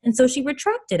media, and so she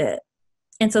retracted it.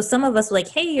 And so some of us were like,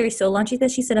 hey, you're still launching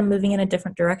this? She said, I'm moving in a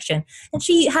different direction. And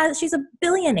she's a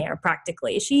billionaire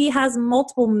practically. She has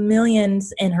multiple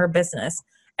millions in her business.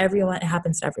 It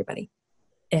happens to everybody.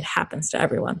 It happens to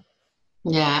everyone.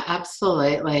 Yeah,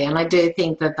 absolutely. And I do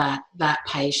think that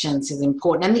patience is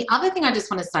important. And the other thing I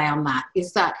just want to say on that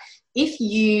is that if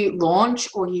you launch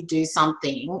or you do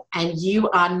something and you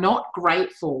are not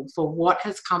grateful for what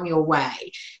has come your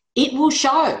way, it will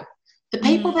show. The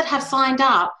people that have signed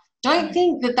up, don't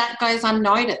think that goes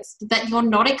unnoticed, that you're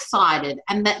not excited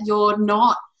and that you're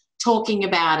not talking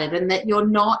about it and that you're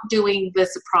not doing the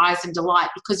surprise and delight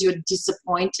because you're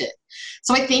disappointed.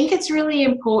 So I think it's really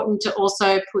important to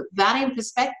also put that in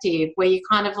perspective where you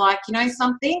kind of like, you know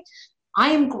something, I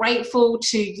am grateful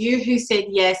to you who said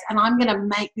yes, and I'm going to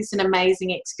make this an amazing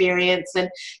experience. And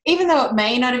even though it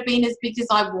may not have been as big as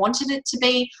I wanted it to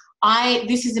be,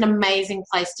 this is an amazing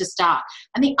place to start.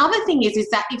 And the other thing is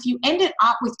that if you ended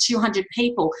up with 200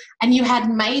 people and you had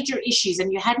major issues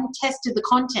and you hadn't tested the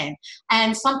content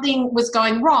and something was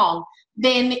going wrong,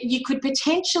 then you could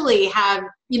potentially have,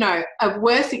 you know, a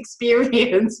worse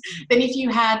experience than if you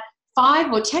had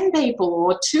 5 or 10 people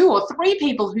or 2 or 3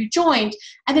 people who joined,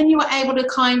 and then you were able to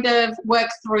kind of work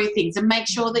through things and make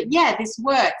sure that, yeah, this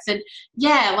works. And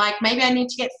yeah, like maybe I need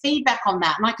to get feedback on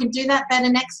that and I can do that better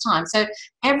next time. So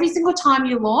every single time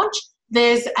you launch,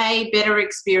 there's a better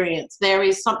experience. There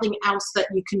is something else that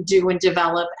you can do and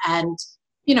develop and,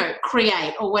 you know,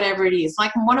 create or whatever it is.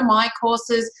 Like one of my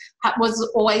courses was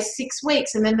always 6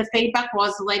 weeks, and then the feedback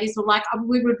was the ladies were like, oh,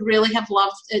 we would really have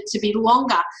loved it to be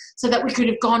longer so that we could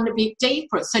have gone a bit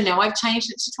deeper. So now I've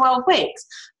changed it to 12 weeks.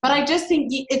 But I just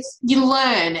think you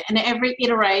learn, and every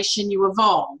iteration you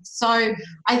evolve. So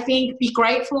I think be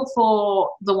grateful for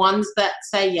the ones that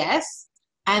say yes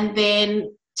and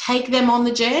then take them on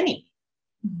the journey.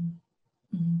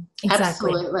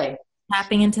 Exactly. Absolutely.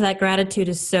 Tapping into that gratitude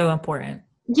is so important.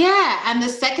 Yeah, and the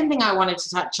second thing I wanted to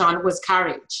touch on was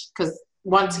courage, because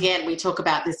once again, we talk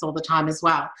about this all the time as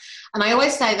well. And I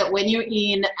always say that when you're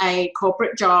in a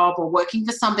corporate job or working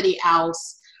for somebody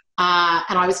else,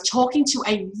 and I was talking to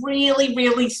a really,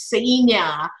 really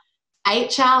senior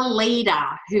HR leader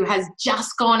who has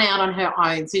just gone out on her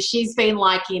own. So she's been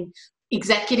like in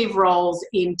executive roles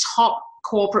in top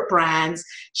corporate brands.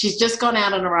 She's just gone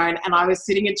out on her own. And I was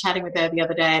sitting and chatting with her the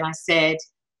other day and I said,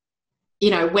 you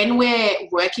know, when we're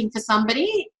working for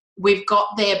somebody, we've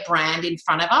got their brand in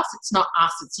front of us. It's not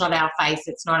us. It's not our face.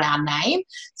 It's not our name.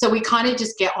 So we kind of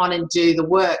just get on and do the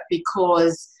work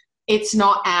because it's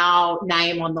not our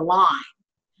name on the line.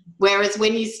 Whereas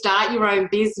when you start your own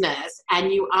business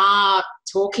and you are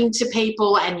talking to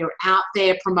people and you're out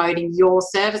there promoting your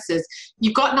services,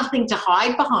 you've got nothing to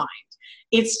hide behind.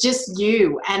 It's just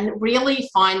you, and really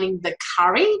finding the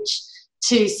courage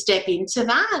to step into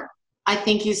that, I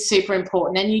think, is super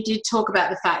important. And you did talk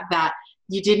about the fact that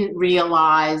you didn't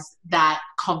realize that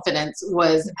confidence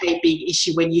was a big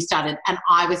issue when you started, and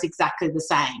I was exactly the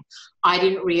same. I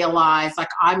didn't realize, like,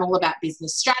 I'm all about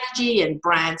business strategy and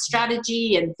brand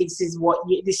strategy, and this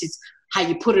is how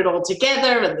you put it all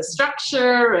together, and the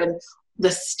structure and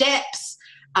the steps,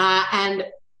 and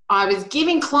I was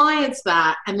giving clients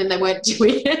that, and then they weren't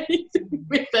doing anything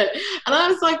with it. And I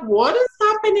was like, what is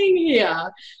happening here?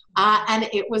 And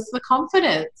it was the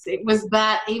confidence. It was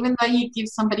that even though you give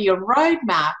somebody a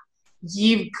roadmap,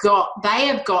 they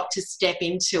have got to step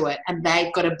into it, and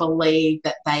they've got to believe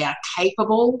that they are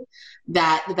capable,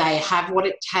 that they have what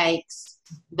it takes,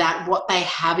 that what they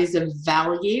have is of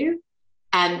value,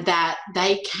 and that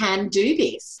they can do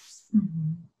this.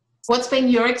 Mm-hmm. What's been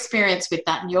your experience with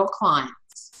that and your clients?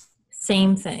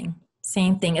 Same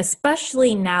thing,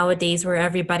 especially nowadays where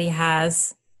everybody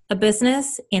has a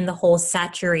business and the whole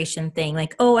saturation thing.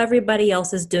 Like, oh, everybody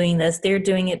else is doing this. They're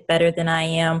doing it better than I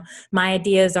am. My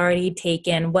idea is already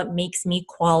taken. What makes me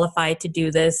qualified to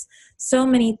do this? So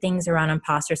many things around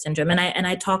imposter syndrome. And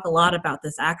I talk a lot about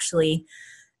this actually.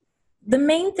 The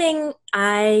main thing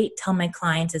I tell my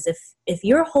clients is if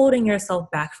you're holding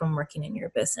yourself back from working in your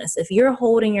business, if you're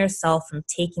holding yourself from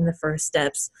taking the first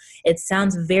steps, it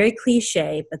sounds very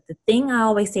cliche, but the thing I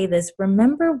always say is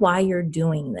remember why you're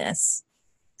doing this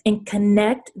and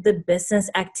connect the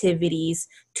business activities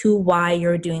to why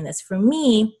you're doing this. For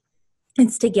me,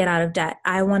 it's to get out of debt.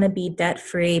 I want to be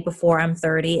debt-free before I'm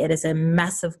 30. It is a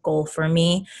massive goal for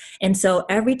me. And so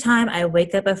every time I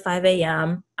wake up at 5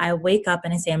 a.m., I wake up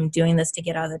and I say, I'm doing this to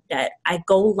get out of debt. I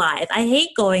go live. I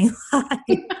hate going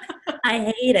live.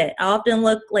 I hate it. I often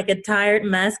look like a tired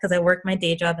mess because I work my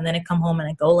day job and then I come home and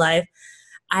I go live.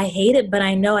 I hate it, but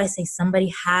I know I say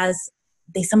somebody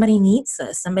needs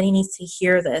this. Somebody needs to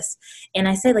hear this. And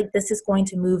I say, like, this is going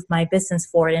to move my business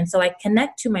forward. And so I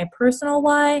connect to my personal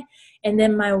why, and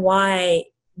then my why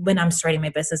when I'm starting my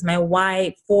business, my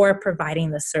why for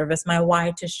providing the service, my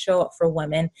why to show up for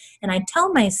women. And I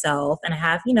tell myself, and I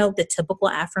have, the typical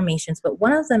affirmations, but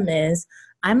one of them is,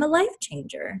 I'm a life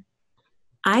changer.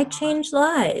 I change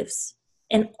lives.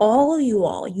 And all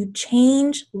you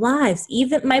change lives.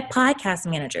 Even my podcast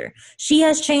manager, she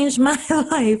has changed my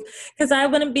life because I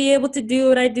wouldn't be able to do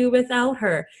what I do without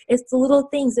her. It's the little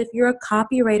things. If you're a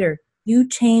copywriter, you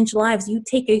change lives. You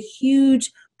take a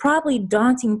huge, probably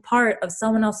daunting part of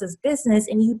someone else's business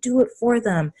and you do it for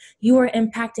them. You are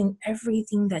impacting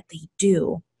everything that they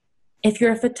do. If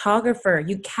you're a photographer,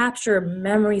 you capture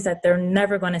memories that they're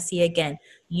never going to see again.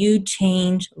 You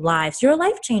change lives. You're a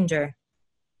life changer.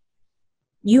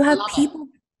 You have people,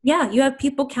 you have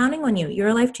people counting on you. You're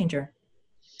a life changer.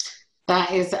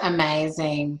 That is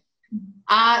amazing.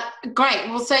 Great.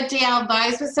 Well, so DL,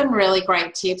 those were some really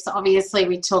great tips. Obviously,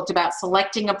 we talked about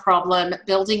selecting a problem,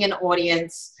 building an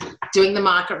audience, doing the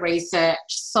market research,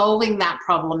 solving that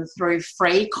problem through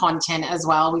free content as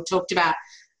well. We talked about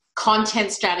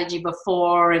content strategy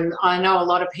before, and I know a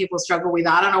lot of people struggle with,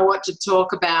 I don't know what to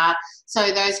talk about.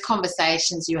 So those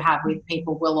conversations you have with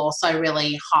people will also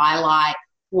really highlight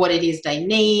what it is they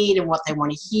need and what they want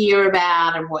to hear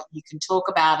about and what you can talk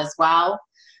about as well.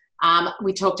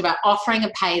 We talked about offering a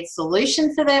paid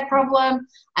solution for their problem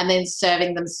and then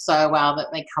serving them so well that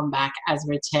they come back as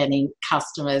returning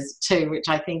customers too, which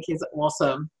I think is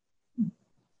awesome.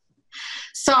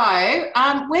 So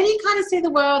where do you kind of see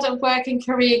the world of work and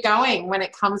career going when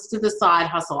it comes to the side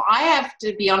hustle? I have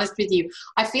to be honest with you.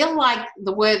 I feel like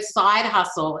the word side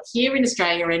hustle here in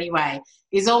Australia anyway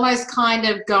is almost kind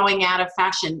of going out of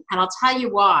fashion. And I'll tell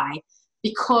you why.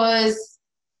 Because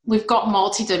we've got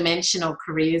multi-dimensional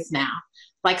careers now.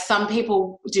 Like some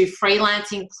people do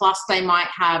freelancing, plus they might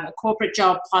have a corporate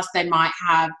job, plus they might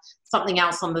have something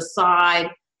else on the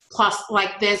side. Plus,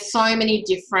 like, there's so many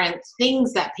different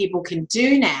things that people can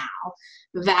do now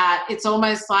that it's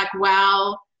almost like,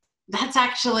 well, that's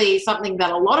actually something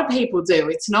that a lot of people do.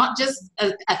 It's not just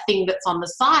a thing that's on the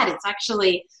side. It's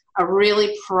actually a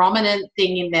really prominent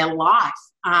thing in their life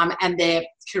and their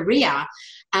career.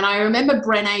 And I remember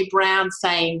Brené Brown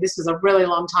saying, this was a really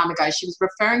long time ago, she was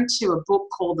referring to a book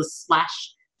called The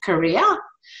Slash Career.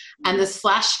 And the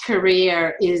slash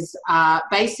career is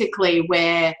basically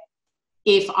where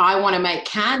if I want to make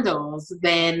candles,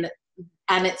 then,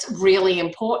 and it's really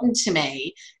important to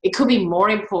me, it could be more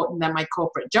important than my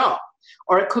corporate job,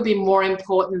 or it could be more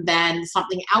important than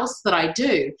something else that I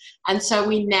do. And so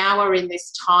we now are in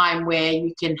this time where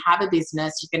you can have a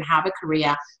business, you can have a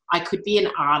career. I could be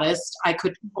an artist. I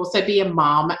could also be a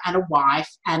mom and a wife,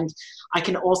 and I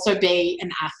can also be an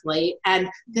athlete. And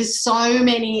there's so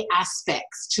many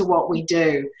aspects to what we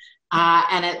do.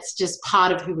 And it's just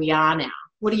part of who we are now.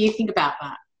 What do you think about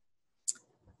that?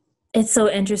 It's so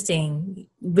interesting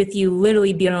with you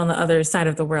literally being on the other side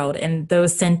of the world and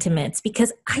those sentiments,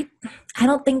 because I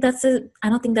don't think that's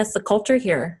the culture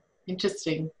here.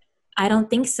 Interesting. I don't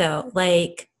think so.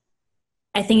 Like,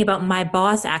 I think about my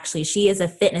boss, actually. She is a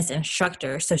fitness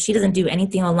instructor, so she doesn't do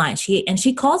anything online.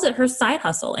 She calls it her side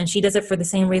hustle, and she does it for the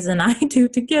same reason I do,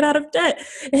 to get out of debt.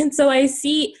 And so I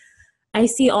see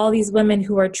all these women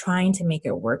who are trying to make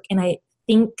it work, and I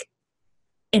think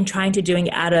in trying to doing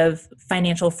it out of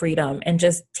financial freedom and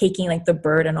just taking like the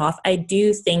burden off. I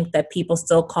do think that people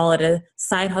still call it a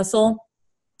side hustle.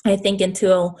 I think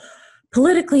until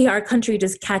politically our country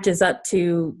just catches up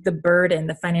to the burden,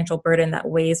 the financial burden that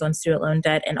weighs on student loan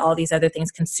debt and all these other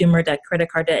things, consumer debt,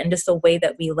 credit card debt, and just the way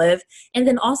that we live. And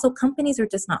then also companies are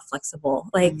just not flexible.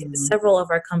 Like several of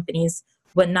our companies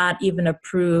would not even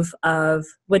approve of,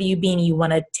 what do you mean you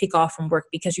want to take off from work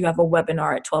because you have a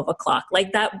webinar at 12 o'clock?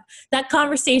 Like that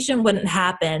conversation wouldn't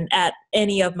happen at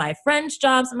any of my friends'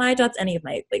 jobs, my jobs, any of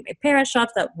my parents'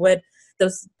 jobs.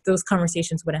 Those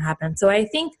conversations wouldn't happen. So I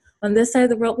think on this side of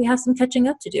the world, we have some catching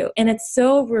up to do. And it's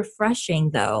so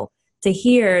refreshing though, to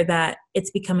hear that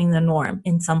it's becoming the norm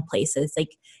in some places.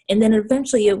 And then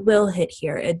eventually it will hit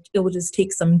here. It will just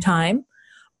take some time.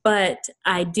 But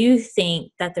I do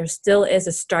think that there still is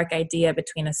a stark idea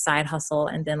between a side hustle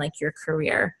and then like your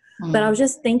career. But I was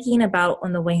just thinking about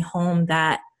on the way home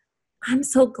that I'm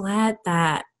so glad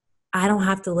that I don't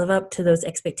have to live up to those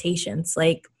expectations,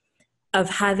 like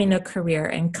of having a career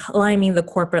and climbing the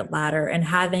corporate ladder and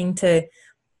having to,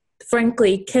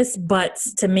 frankly, kiss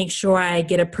butts to make sure I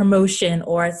get a promotion,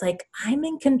 or it's like I'm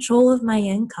in control of my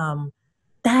income.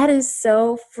 that is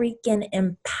so freaking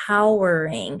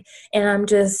empowering. And I'm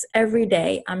just, every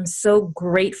day, I'm so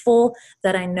grateful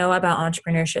that I know about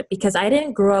entrepreneurship, because I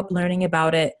didn't grow up learning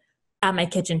about it at my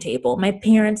kitchen table. My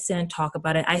parents didn't talk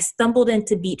about it. I stumbled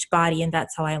into Beachbody, and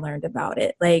that's how I learned about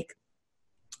it. Like,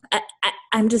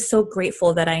 I'm just so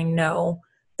grateful that I know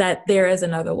that there is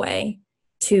another way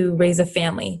to raise a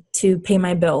family, to pay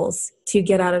my bills, to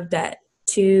get out of debt,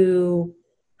 to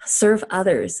serve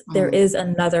others. There is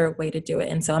another way to do it.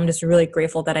 And so I'm just really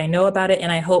grateful that I know about it.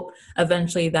 And I hope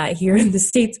eventually that here in the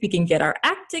States, we can get our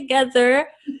act together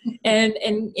and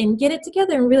get it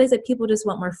together and realize that people just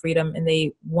want more freedom and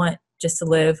they want just to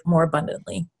live more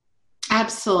abundantly.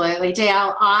 Absolutely.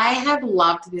 DL, I have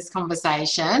loved this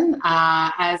conversation.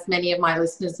 As many of my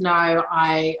listeners know,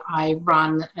 I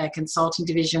run a consulting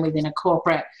division within a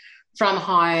corporate from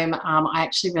home. I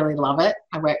actually really love it.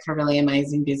 I work for a really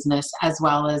amazing business, as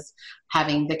well as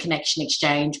having the Connection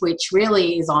Exchange, which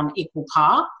really is on equal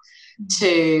par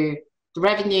to the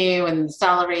revenue and the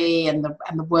salary and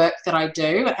the work that I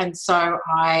do. And so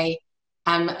I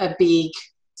am a big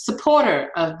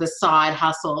supporter of the side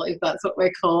hustle, if that's what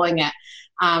we're calling it,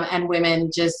 and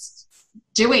women just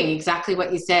doing exactly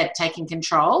what you said, taking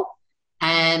control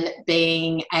and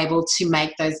being able to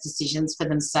make those decisions for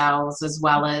themselves, as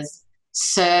well as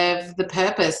serve the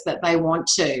purpose that they want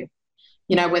to,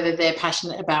 you know, whether they're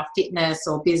passionate about fitness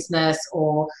or business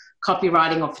or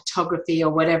copywriting or photography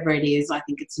or whatever it is. I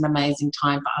think it's an amazing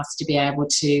time for us to be able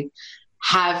to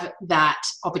have that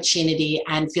opportunity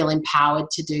and feel empowered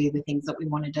to do the things that we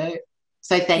want to do.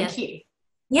 So thank you.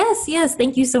 Yes.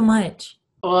 Thank you so much.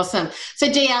 Awesome. So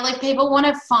DL, if people want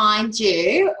to find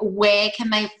you, where can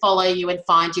they follow you and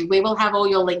find you? We will have all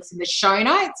your links in the show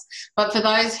notes, but for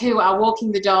those who are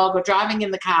walking the dog or driving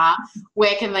in the car,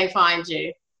 where can they find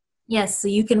you? Yes, so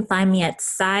you can find me at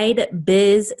Side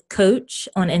Biz Coach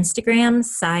on Instagram,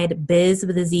 Side Biz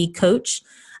with a Z Coach.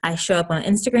 I show up on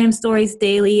Instagram stories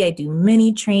daily. I do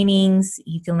mini trainings.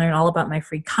 You can learn all about my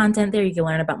free content there. You can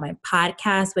learn about my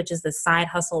podcast, which is the Side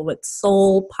Hustle with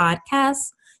Soul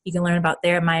podcast. You can learn about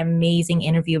there. My amazing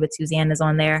interview with Suzanne is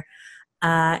on there.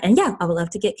 And yeah, I would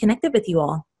love to get connected with you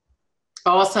all.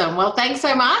 Awesome. Well, thanks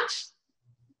so much.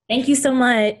 Thank you so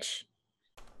much.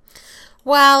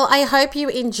 Well, I hope you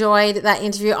enjoyed that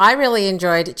interview. I really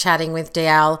enjoyed chatting with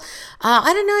DL.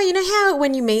 I don't know, you know how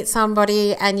when you meet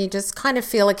somebody and you just kind of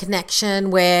feel a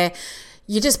connection where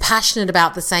you're just passionate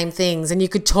about the same things and you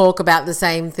could talk about the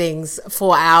same things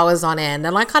for hours on end.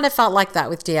 And I kind of felt like that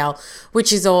with DL,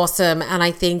 which is awesome. And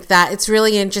I think that it's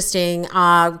really interesting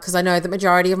because I know the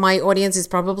majority of my audience is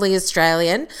probably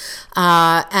Australian.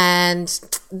 And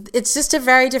it's just a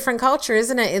very different culture,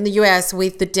 isn't it, in the US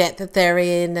with the debt that they're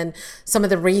in and some of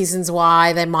the reasons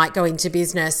why they might go into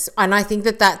business. And I think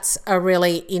that that's a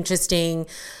really interesting,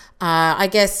 I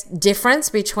guess, difference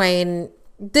between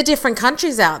the different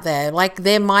countries out there. Like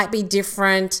there might be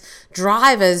different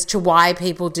drivers to why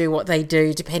people do what they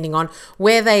do, depending on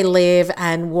where they live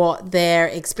and what their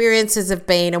experiences have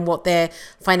been and what their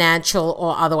financial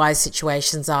or otherwise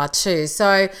situations are too. So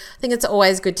I think it's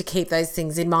always good to keep those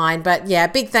things in mind. But yeah,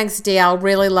 big thanks to DL.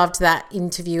 Really loved that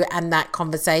interview and that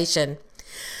conversation.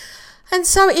 And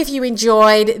so if you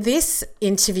enjoyed this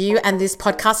interview and this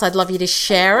podcast, I'd love you to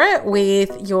share it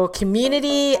with your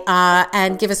community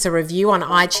and give us a review on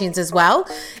iTunes as well.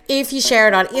 If you share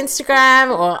it on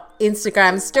Instagram or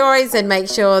Instagram stories, then make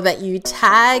sure that you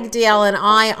tag DL and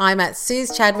I. I'm at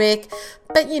Suze Chadwick,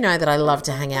 but you know that I love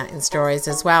to hang out in stories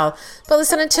as well. But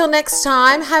listen, until next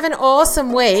time, have an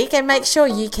awesome week and make sure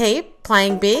you keep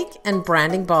playing big and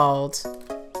branding bold.